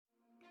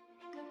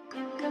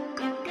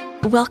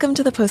Welcome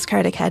to the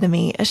Postcard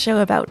Academy, a show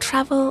about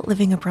travel,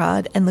 living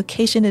abroad, and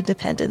location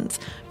independence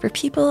for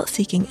people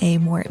seeking a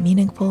more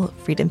meaningful,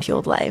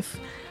 freedom-fueled life.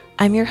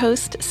 I'm your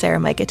host, Sarah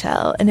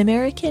Mikutel, an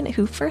American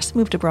who first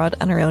moved abroad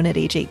on her own at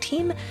age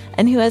 18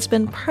 and who has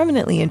been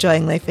permanently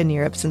enjoying life in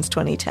Europe since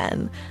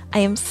 2010. I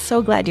am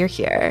so glad you're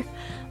here.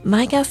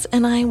 My guests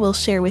and I will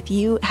share with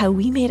you how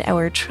we made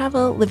our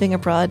travel, living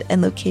abroad,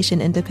 and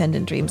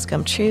location-independent dreams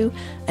come true,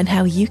 and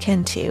how you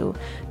can too,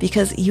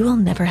 because you will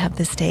never have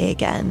this day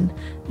again.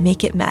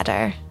 Make it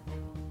matter.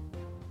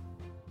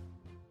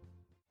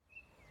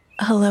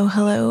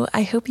 Hello.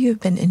 I hope you have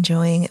been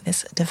enjoying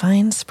this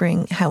divine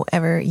spring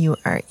however you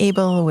are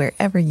able,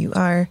 wherever you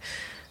are.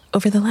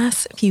 Over the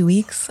last few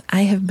weeks,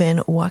 I have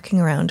been walking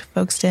around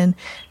Folkestone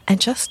and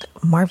just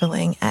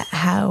marveling at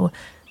how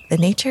the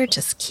nature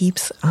just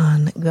keeps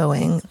on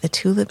going. The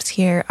tulips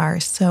here are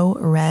so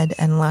red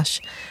and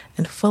lush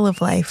and full of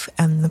life,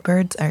 and the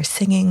birds are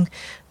singing,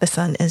 the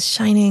sun is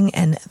shining,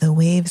 and the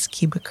waves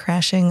keep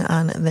crashing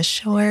on the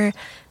shore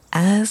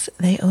as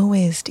they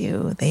always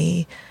do.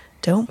 They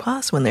don't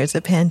pause when there's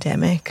a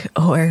pandemic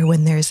or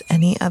when there's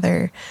any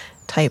other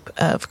type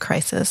of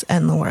crisis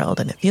in the world,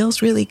 and it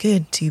feels really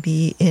good to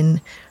be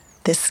in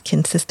this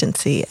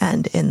consistency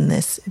and in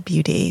this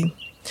beauty.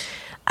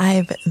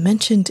 I've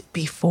mentioned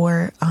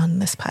before on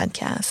this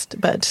podcast,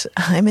 but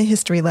I'm a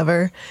history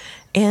lover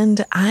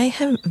and I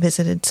have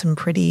visited some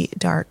pretty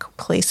dark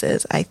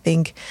places. I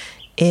think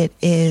it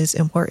is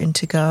important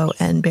to go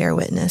and bear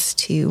witness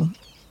to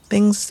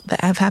things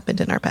that have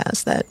happened in our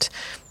past that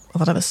a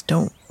lot of us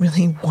don't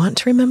really want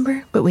to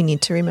remember, but we need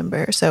to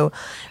remember. So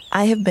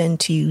I have been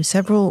to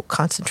several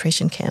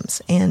concentration camps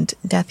and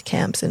death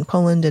camps in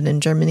Poland and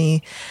in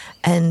Germany.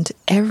 And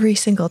every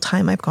single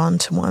time I've gone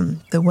to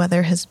one, the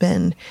weather has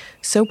been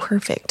so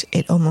perfect.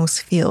 It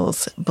almost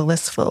feels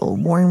blissful,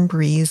 warm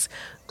breeze,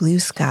 blue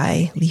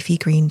sky, leafy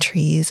green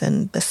trees,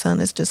 and the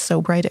sun is just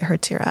so bright it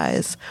hurts your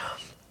eyes.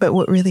 But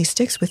what really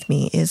sticks with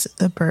me is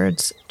the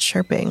birds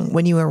chirping.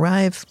 When you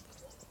arrive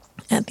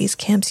at these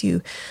camps,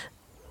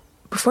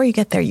 before you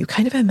get there, you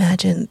kind of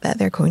imagine that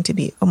they're going to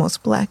be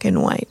almost black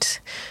and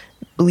white,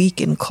 bleak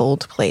and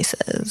cold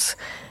places.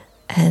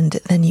 And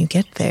then you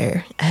get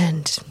there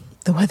and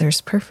the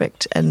weather's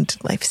perfect and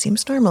life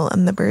seems normal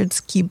and the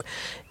birds keep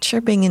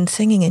chirping and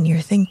singing and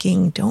you're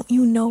thinking, don't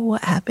you know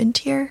what happened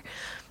here?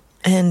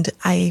 And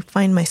I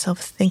find myself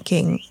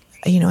thinking,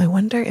 I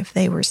wonder if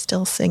they were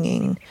still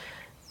singing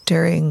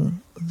during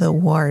the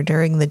war,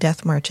 during the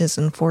death marches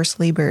and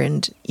forced labor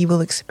and evil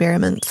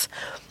experiments.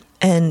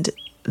 And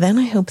then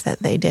I hope that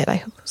they did. I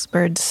hope those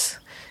birds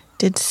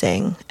did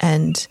sing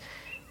and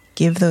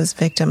give those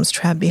victims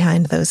trapped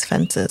behind those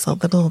fences a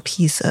little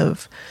piece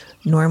of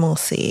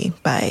normalcy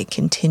by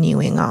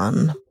continuing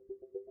on.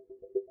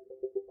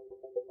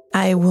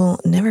 I will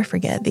never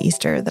forget the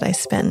Easter that I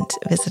spent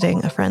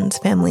visiting a friend's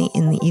family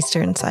in the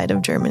eastern side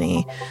of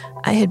Germany.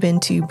 I had been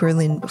to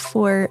Berlin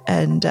before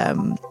and,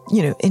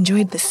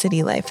 enjoyed the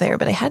city life there,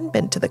 but I hadn't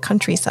been to the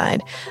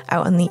countryside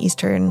out on the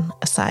eastern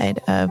side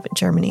of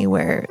Germany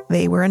where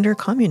they were under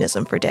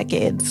communism for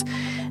decades.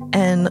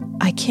 And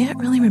I can't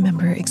really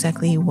remember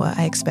exactly what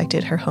I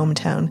expected her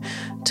hometown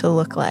to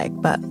look like,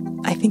 but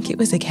I think it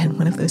was, again,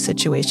 one of those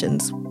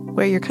situations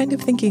where you're kind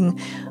of thinking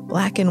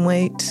black and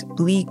white,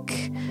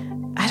 bleak,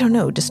 I don't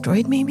know,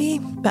 destroyed maybe,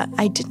 but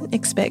I didn't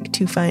expect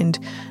to find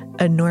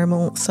a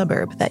normal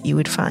suburb that you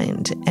would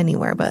find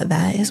anywhere, but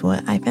that is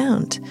what I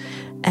found.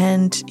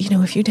 And,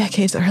 a few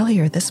decades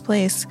earlier, this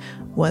place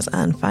was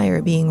on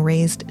fire, being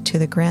razed to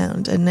the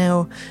ground. And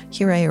now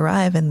here I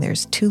arrive and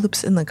there's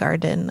tulips in the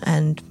garden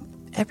and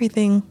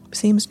everything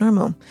seems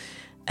normal.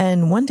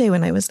 And one day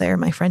when I was there,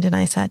 my friend and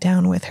I sat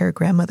down with her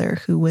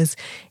grandmother, who was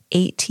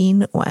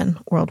 18 when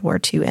World War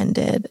II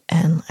ended.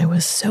 And I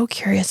was so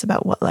curious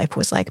about what life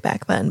was like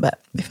back then, but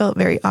I felt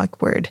very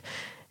awkward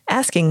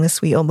asking this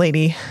sweet old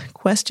lady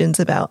questions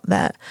about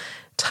that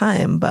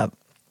time. But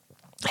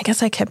I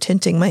guess I kept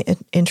hinting my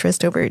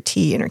interest over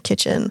tea in her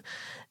kitchen.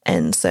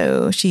 And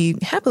so she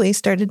happily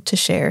started to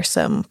share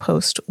some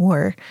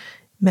post-war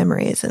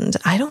memories. And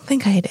I don't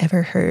think I had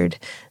ever heard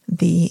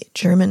the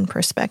German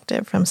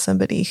perspective from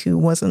somebody who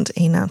wasn't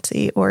a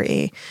Nazi or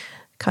a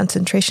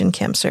concentration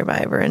camp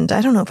survivor. And I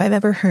don't know if I've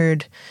ever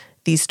heard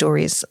these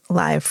stories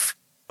live,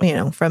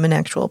 from an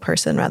actual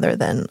person rather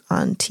than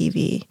on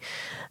TV.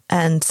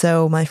 And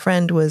so my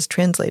friend was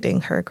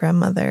translating her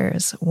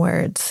grandmother's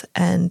words,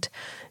 and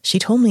she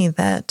told me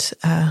that,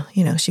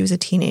 she was a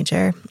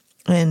teenager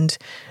and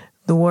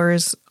the war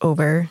is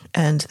over,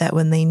 and that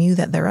when they knew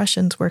that the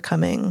Russians were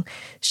coming,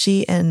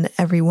 she and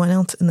everyone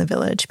else in the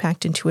village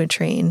packed into a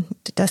train,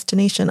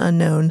 destination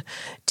unknown,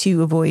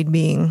 to avoid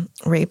being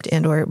raped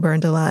and or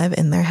burned alive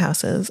in their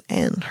houses.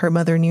 And her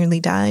mother nearly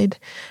died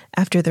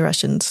after the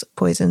Russians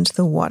poisoned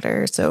the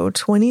water. So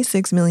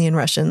 26 million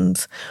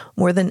Russians,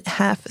 more than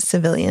half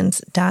civilians,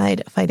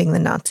 died fighting the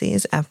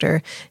Nazis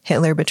after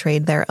Hitler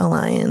betrayed their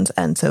alliance.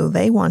 And so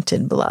they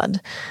wanted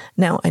blood.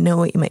 Now, I know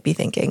what you might be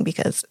thinking,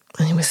 because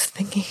I was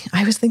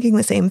thinking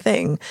the same same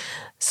thing.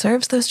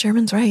 Serves those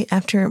Germans right.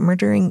 After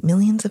murdering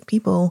millions of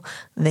people,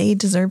 they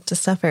deserve to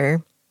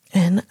suffer.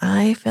 And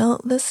I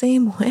felt the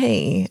same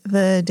way.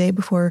 The day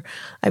before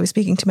I was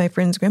speaking to my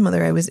friend's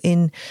grandmother, I was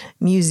in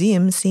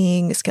museums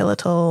seeing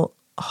skeletal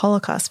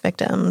Holocaust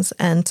victims.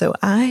 And so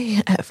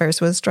I, at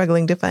first, was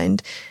struggling to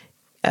find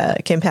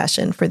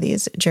compassion for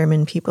these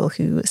German people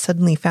who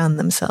suddenly found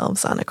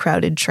themselves on a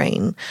crowded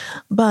train.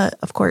 But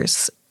of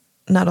course,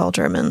 not all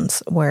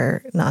Germans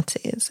were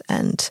Nazis.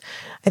 And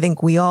I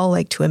think we all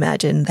like to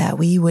imagine that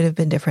we would have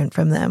been different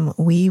from them.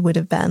 We would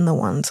have been the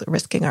ones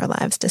risking our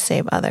lives to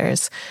save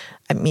others.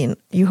 I mean,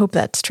 you hope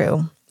that's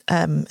true.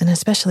 And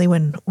especially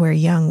when we're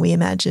young, we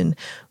imagine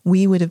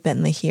we would have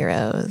been the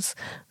heroes.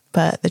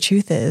 But the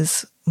truth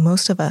is,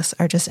 most of us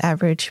are just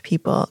average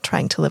people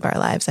trying to live our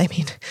lives. I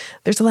mean,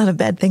 there's a lot of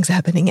bad things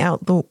happening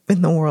out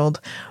in the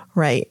world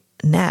right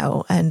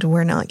now, and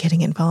we're not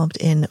getting involved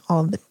in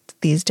all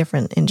these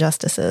different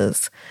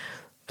injustices.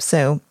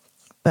 So,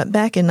 but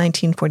back in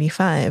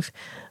 1945,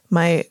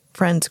 my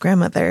friend's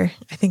grandmother,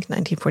 I think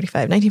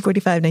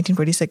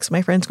 1946,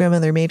 my friend's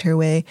grandmother made her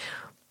way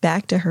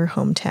back to her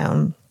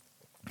hometown.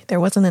 There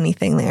wasn't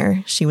anything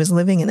there. She was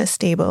living in a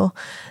stable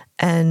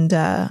and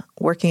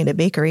working at a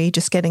bakery,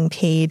 just getting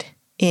paid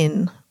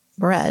in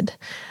bread.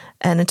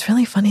 And it's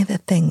really funny the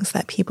things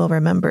that people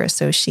remember.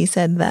 So she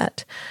said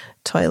that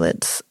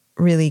toilets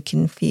really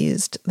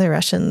confused the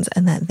Russians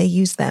and that they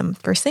used them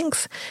for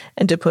sinks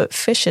and to put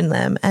fish in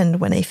them.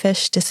 And when a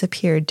fish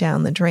disappeared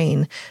down the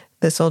drain,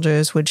 the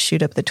soldiers would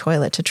shoot up the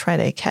toilet to try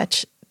to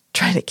catch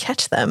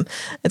them.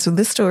 And so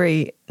this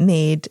story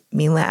made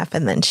me laugh.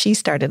 And then she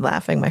started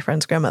laughing, my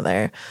friend's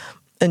grandmother.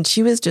 And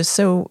she was just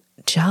so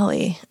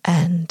jolly.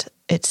 And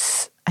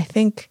I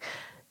think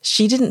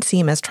she didn't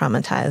seem as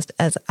traumatized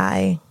as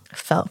I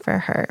felt for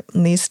her.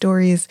 And these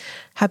stories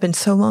happened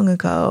so long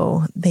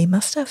ago, they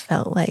must have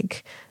felt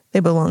like they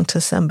belonged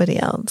to somebody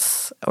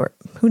else. Or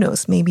who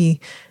knows,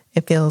 maybe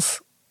it feels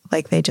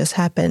like they just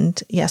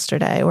happened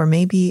yesterday, or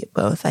maybe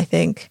both. I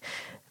think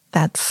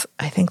that's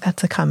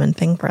a common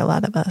thing for a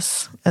lot of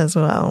us as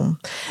well.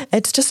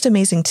 It's just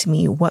amazing to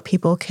me what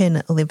people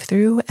can live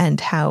through and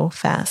how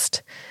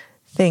fast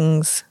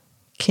things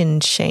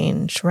can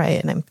change,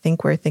 right? And I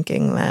think we're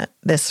thinking that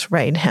this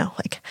right now,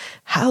 like,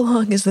 how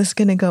long is this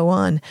going to go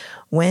on?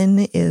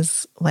 When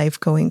is life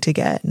going to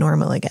get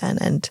normal again?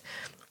 And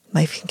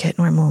life can get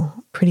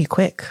normal pretty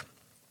quick.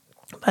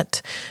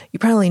 But you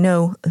probably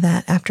know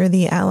that after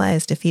the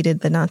Allies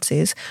defeated the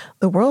Nazis,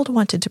 the world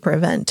wanted to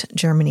prevent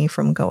Germany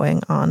from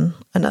going on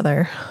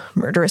another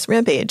murderous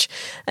rampage.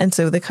 And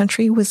so the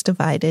country was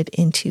divided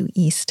into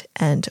East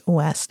and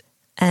West.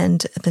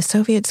 And the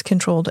Soviets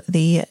controlled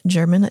the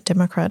German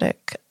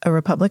Democratic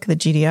Republic, the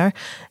GDR,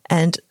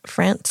 and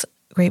France,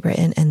 Great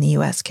Britain, and the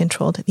US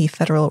controlled the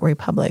Federal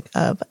Republic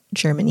of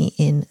Germany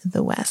in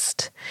the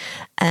West.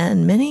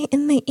 And many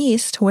in the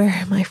East,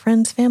 where my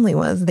friend's family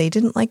was, they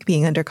didn't like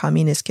being under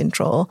communist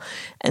control.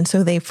 And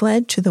so they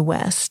fled to the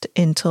West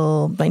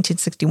until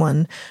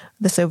 1961.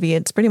 The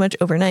Soviets pretty much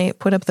overnight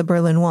put up the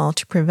Berlin Wall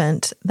to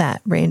prevent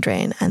that brain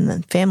drain. And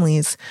then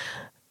families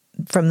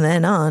from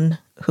then on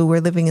who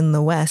were living in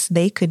the West,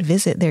 they could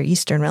visit their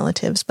Eastern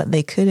relatives, but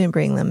they couldn't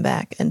bring them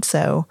back. And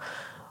so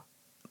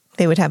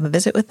they would have a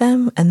visit with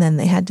them, and then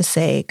they had to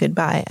say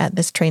goodbye at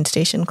this train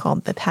station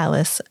called the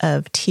Palace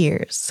of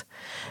Tears.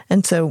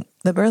 And so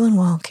the Berlin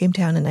Wall came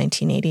down in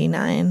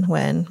 1989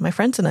 when my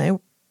friend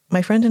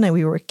and I,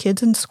 we were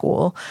kids in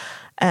school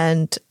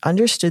and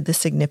understood the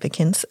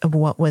significance of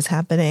what was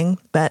happening.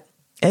 But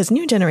as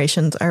new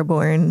generations are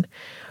born,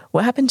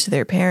 what happened to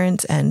their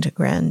parents and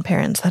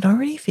grandparents, that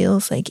already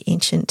feels like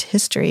ancient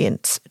history. And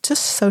it's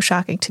just so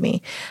shocking to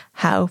me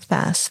how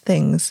fast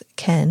things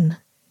can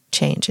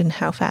change and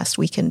how fast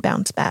we can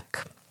bounce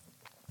back.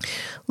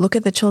 Look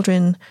at the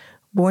children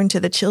born to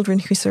the children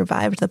who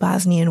survived the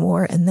Bosnian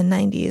War in the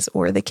 90s,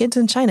 or the kids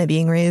in China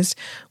being raised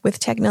with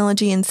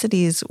technology in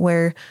cities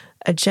where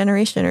a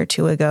generation or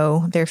two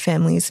ago, their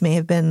families may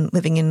have been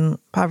living in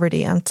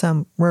poverty on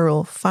some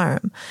rural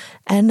farm,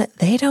 and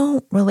they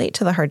don't relate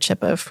to the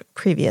hardship of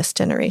previous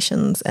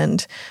generations.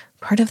 And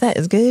part of that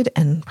is good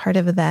and part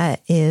of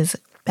that is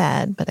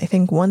bad. But I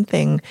think one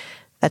thing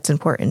that's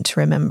important to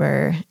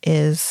remember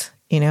is,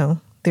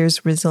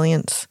 there's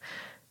resilience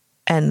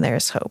and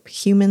there's hope.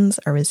 Humans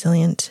are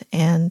resilient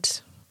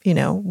and,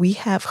 we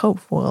have hope.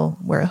 Well,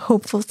 we're a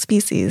hopeful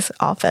species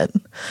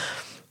often.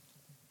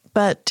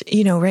 But,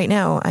 right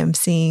now I'm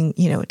seeing,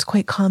 it's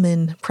quite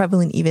common,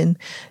 prevalent even,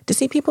 to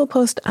see people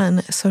post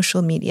on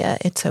social media,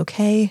 it's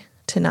okay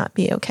to not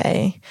be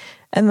okay.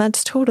 And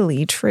that's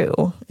totally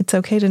true. It's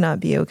okay to not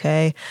be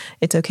okay.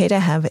 It's okay to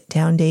have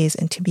down days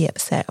and to be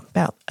upset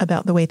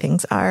about the way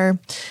things are.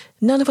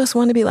 None of us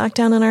want to be locked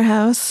down in our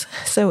house,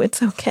 so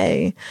it's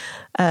okay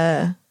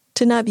to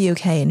not be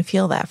okay and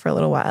feel that for a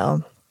little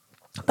while.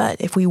 But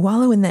if we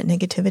wallow in that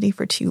negativity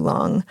for too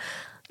long,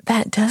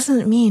 that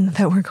doesn't mean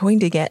that we're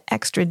going to get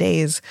extra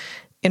days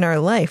in our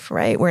life,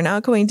 right? We're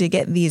not going to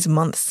get these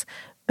months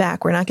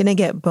back. We're not going to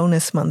get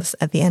bonus months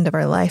at the end of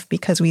our life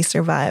because we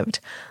survived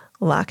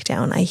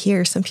lockdown. I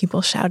hear some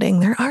people shouting,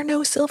 there are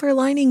no silver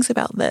linings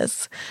about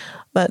this.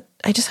 But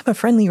I just have a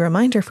friendly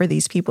reminder for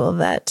these people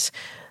that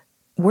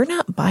we're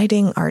not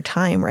biding our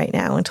time right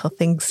now until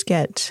things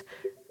get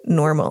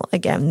normal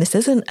again. This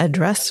isn't a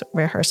dress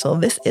rehearsal.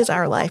 This is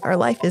our life. Our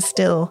life is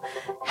still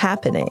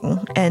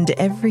happening. And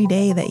every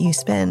day that you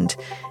spend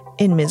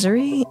in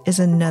misery is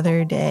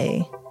another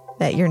day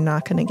that you're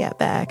not going to get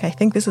back. I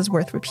think this is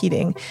worth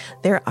repeating.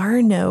 There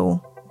are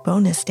no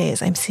bonus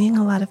days. I'm seeing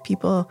a lot of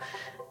people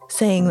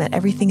saying that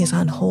everything is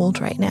on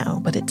hold right now,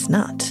 but it's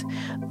not.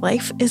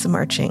 Life is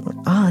marching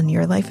on.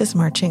 Your life is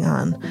marching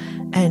on.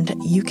 And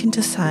you can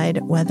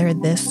decide whether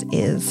this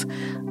is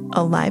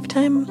a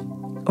lifetime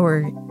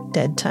or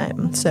dead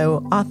time.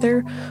 So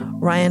author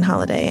Ryan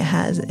Holiday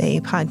has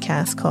a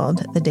podcast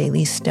called The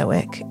Daily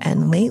Stoic.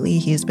 And lately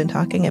he's been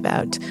talking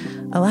about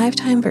a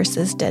lifetime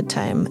versus dead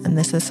time. And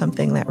this is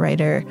something that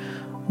writer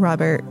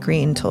Robert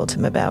Greene told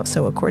him about.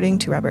 So according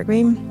to Robert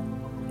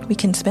Greene, we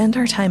can spend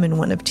our time in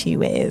one of two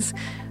ways.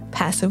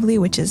 Passively,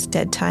 which is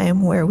dead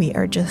time, where we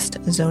are just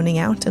zoning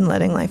out and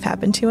letting life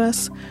happen to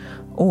us,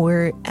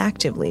 or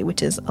actively,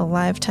 which is a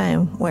live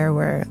time where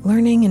we're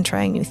learning and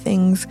trying new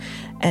things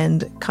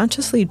and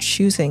consciously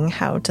choosing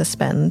how to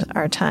spend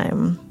our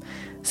time.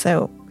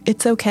 So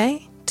it's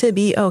okay to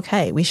be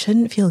okay. We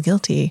shouldn't feel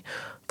guilty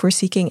for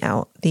seeking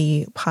out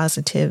the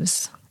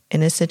positives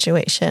in a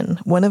situation.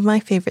 One of my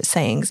favorite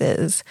sayings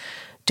is,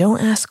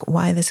 don't ask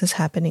why this is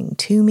happening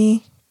to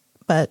me,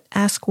 but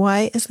ask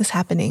why is this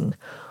happening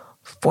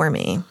for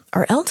me,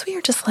 or else we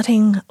are just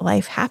letting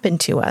life happen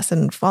to us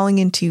and falling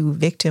into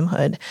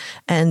victimhood.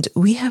 And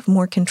we have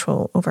more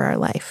control over our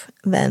life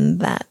than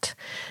that.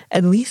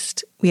 At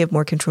least we have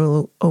more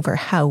control over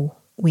how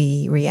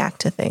we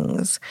react to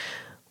things.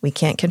 We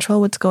can't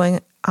control what's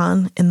going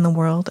on in the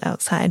world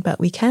outside,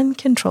 but we can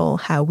control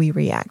how we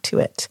react to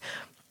it.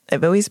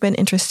 I've always been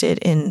interested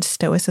in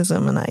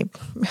Stoicism, and I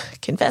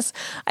confess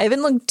I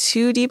haven't looked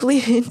too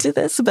deeply into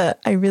this, but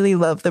I really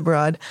love the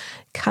broad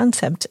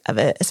concept of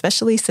it,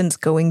 especially since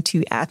going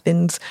to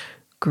Athens,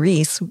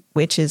 Greece,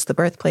 which is the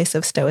birthplace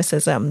of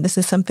Stoicism. This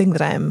is something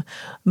that I'm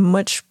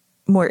much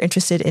more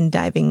interested in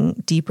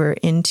diving deeper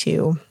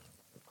into.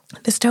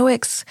 The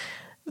Stoics,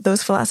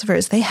 those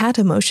philosophers, they had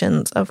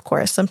emotions, of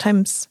course.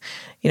 Sometimes,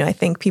 I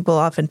think people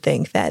often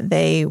think that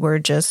they were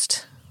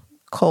just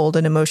cold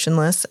and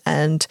emotionless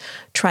and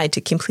tried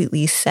to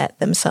completely set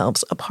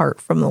themselves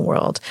apart from the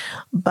world.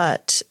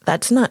 But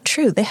that's not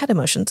true. They had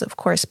emotions, of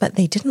course, but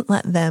they didn't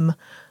let them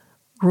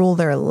rule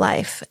their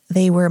life.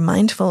 They were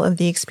mindful of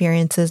the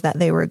experiences that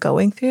they were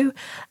going through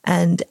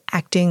and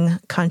acting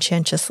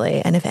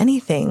conscientiously. And if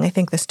anything, I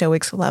think the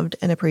Stoics loved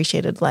and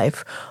appreciated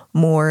life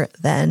more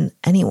than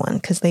anyone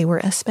because they were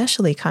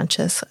especially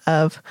conscious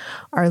of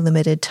our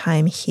limited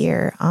time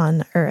here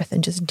on Earth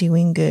and just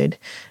doing good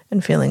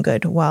and feeling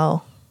good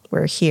while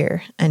we're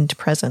here and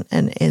present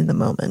and in the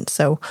moment.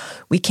 So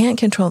we can't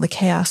control the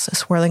chaos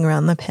swirling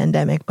around the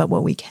pandemic, but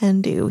what we can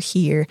do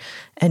here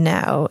and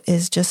now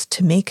is just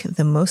to make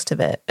the most of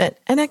it.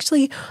 And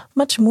actually,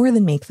 much more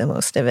than make the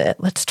most of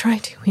it. Let's try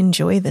to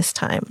enjoy this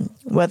time,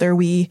 whether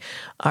we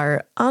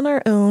are on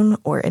our own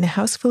or in a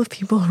house full of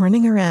people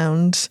running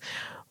around.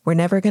 We're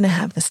never going to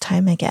have this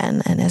time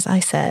again. And as I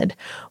said,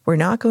 we're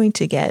not going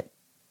to get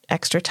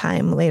extra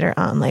time later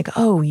on, like,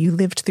 oh, you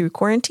lived through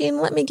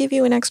quarantine, let me give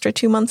you an extra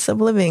 2 months of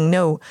living.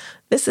 No,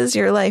 this is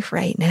your life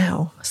right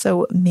now.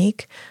 So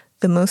make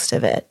the most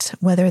of it,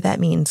 whether that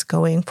means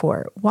going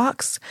for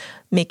walks,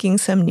 making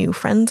some new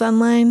friends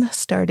online,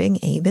 starting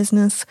a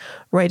business,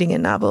 writing a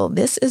novel.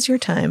 This is your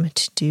time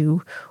to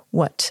do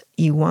what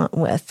you want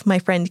with. My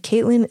friend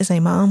Caitlin is a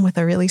mom with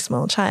a really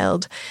small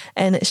child,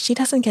 and she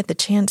doesn't get the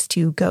chance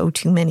to go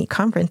to many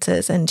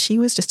conferences. And she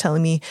was just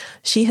telling me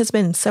she has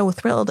been so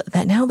thrilled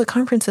that now the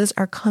conferences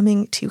are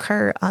coming to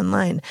her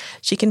online.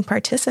 She can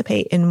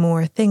participate in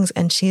more things,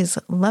 and she's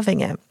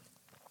loving it.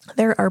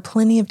 There are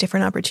plenty of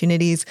different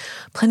opportunities,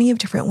 plenty of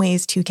different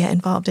ways to get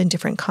involved in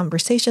different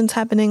conversations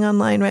happening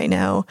online right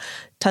now,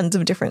 tons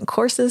of different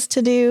courses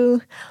to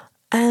do.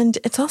 And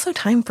it's also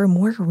time for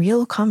more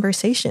real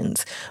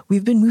conversations.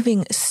 We've been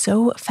moving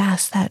so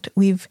fast that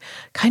we've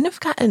kind of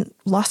gotten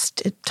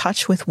lost in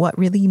touch with what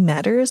really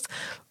matters.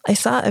 I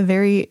saw a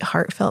very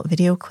heartfelt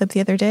video clip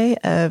the other day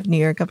of New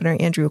York Governor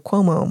Andrew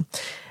Cuomo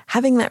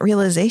having that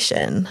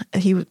realization.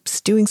 He was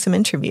doing some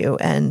interview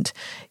and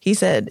he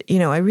said,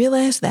 I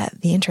realized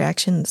that the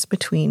interactions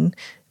between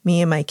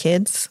me and my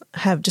kids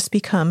have just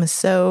become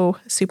so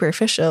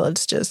superficial.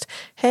 It's just,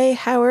 hey,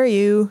 how are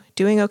you?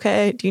 Doing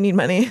okay? Do you need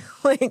money?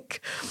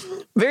 Like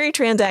very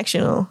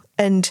transactional.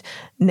 And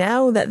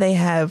now that they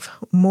have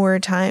more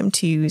time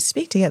to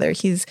speak together,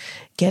 he's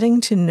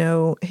getting to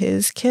know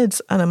his kids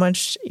on a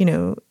much,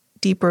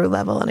 deeper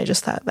level. And I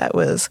just thought that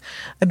was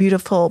a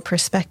beautiful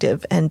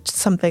perspective and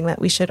something that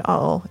we should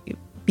all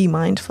be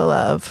mindful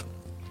of.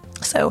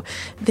 So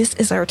this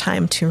is our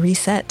time to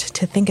reset,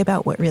 to think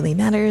about what really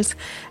matters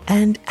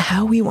and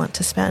how we want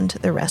to spend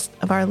the rest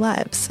of our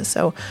lives.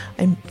 So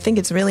I think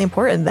it's really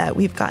important that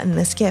we've gotten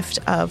this gift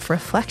of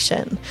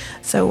reflection.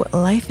 So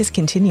life is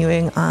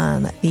continuing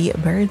on. The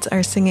birds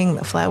are singing,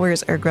 the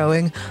flowers are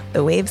growing,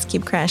 the waves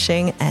keep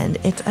crashing, and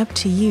it's up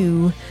to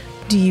you.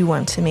 Do you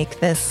want to make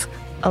this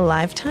a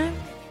live time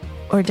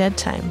or dead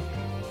time?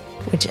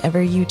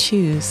 Whichever you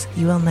choose,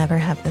 you will never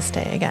have this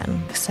day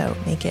again. So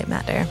make it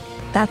matter.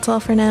 That's all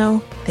for now.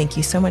 Thank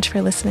you so much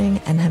for listening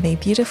and have a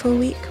beautiful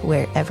week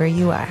wherever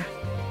you are.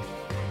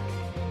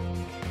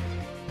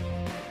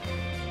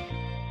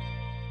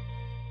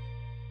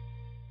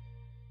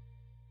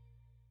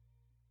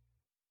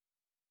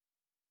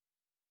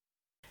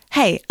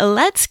 Hey,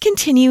 let's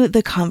continue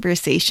the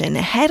conversation.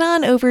 Head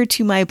on over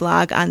to my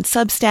blog on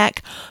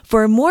Substack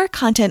for more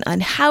content on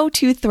how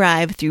to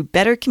thrive through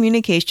better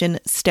communication,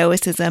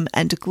 stoicism,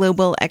 and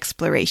global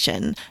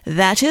exploration.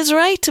 That is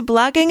right,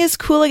 blogging is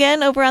cool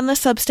again over on the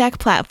Substack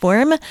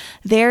platform.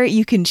 There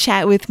you can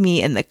chat with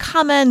me in the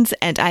comments,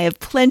 and I have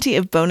plenty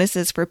of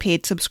bonuses for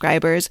paid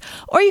subscribers,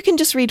 or you can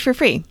just read for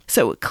free.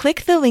 So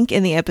click the link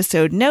in the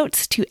episode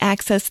notes to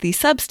access the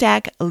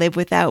Substack Live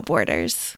Without Borders.